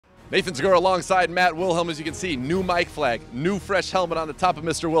Nathan Zegura alongside Matt Wilhelm. As you can see, new mic flag, new fresh helmet on the top of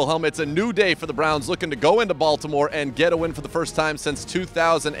Mr. Wilhelm. It's a new day for the Browns, looking to go into Baltimore and get a win for the first time since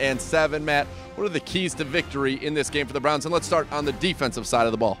 2007. Matt, what are the keys to victory in this game for the Browns? And let's start on the defensive side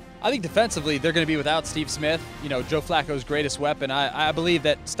of the ball. I think defensively, they're going to be without Steve Smith, Joe Flacco's greatest weapon. I believe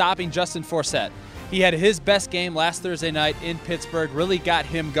that stopping Justin Forsett, he had his best game last Thursday night in Pittsburgh, really got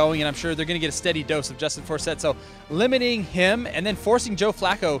him going, and I'm sure they're going to get a steady dose of Justin Forsett. So limiting him and then forcing Joe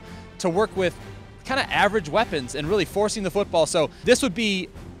Flacco to work with kind of average weapons and really forcing the football. So this would be,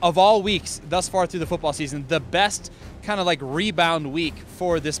 of all weeks thus far through the football season, the best kind of like rebound week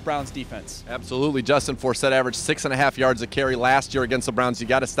for this Browns defense. Absolutely. Justin Forsett averaged 6.5 yards a carry last year against the Browns. You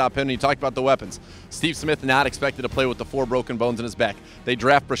got to stop him. And you talked about the weapons. Steve Smith not expected to play with the 4 broken bones in his back. They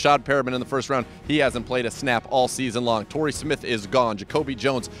draft Brashad Perriman in the first round. He hasn't played a snap all season long. Torrey Smith is gone. Jacoby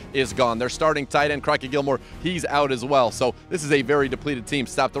Jones is gone. Their starting tight end, Crockett Gilmore, he's out as well. So this is a very depleted team.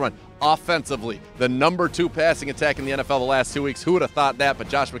 Stop the run. Offensively, the number 2 passing attack in the NFL the last 2 weeks. Who would have thought that? But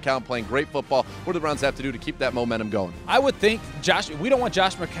Josh McCown playing great football. What do the Browns have to do to keep that momentum going? I would think we don't want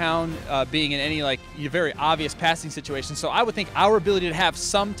Josh McCown being in any very obvious passing situation. So I would think our ability to have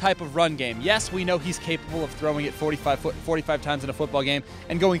some type of run game. Yes, we know he's capable of throwing it 45 times in a football game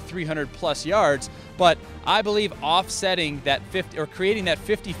and going 300+ yards. But I believe offsetting that 50 or creating that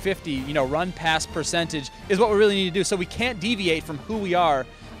 50-50, run pass percentage is what we really need to do. So we can't deviate from who we are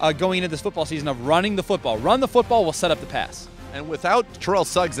going into this football season of running the football. Run the football, we'll set up the pass. And without Terrell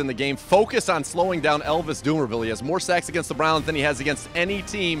Suggs in the game, focus on slowing down Elvis Dumervil. He has more sacks against the Browns than he has against any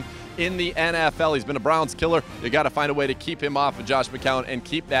team in the NFL. He's been a Browns killer. You got to find a way to keep him off of Josh McCown and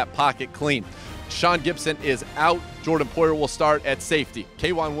keep that pocket clean. Sean Gibson is out. Jordan Poyer will start at safety.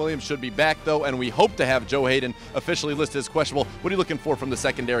 K'Wan Williams should be back, though, and we hope to have Joe Hayden officially listed as questionable. What are you looking for from the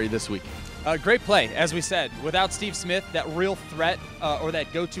secondary this week? Great play. As we said, without Steve Smith, that real threat or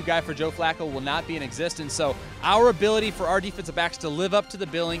that go-to guy for Joe Flacco will not be in existence. So our ability for our defensive backs to live up to the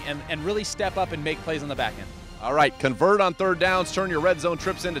billing and really step up and make plays on the back end. All right, convert on third downs, turn your red zone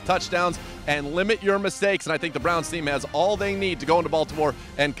trips into touchdowns, and limit your mistakes. And I think the Browns team has all they need to go into Baltimore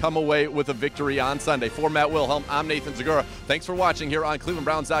and come away with a victory on Sunday. For Matt Wilhelm, I'm Nathan Zegura. Thanks for watching here on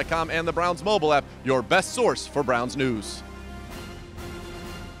ClevelandBrowns.com and the Browns mobile app, your best source for Browns news.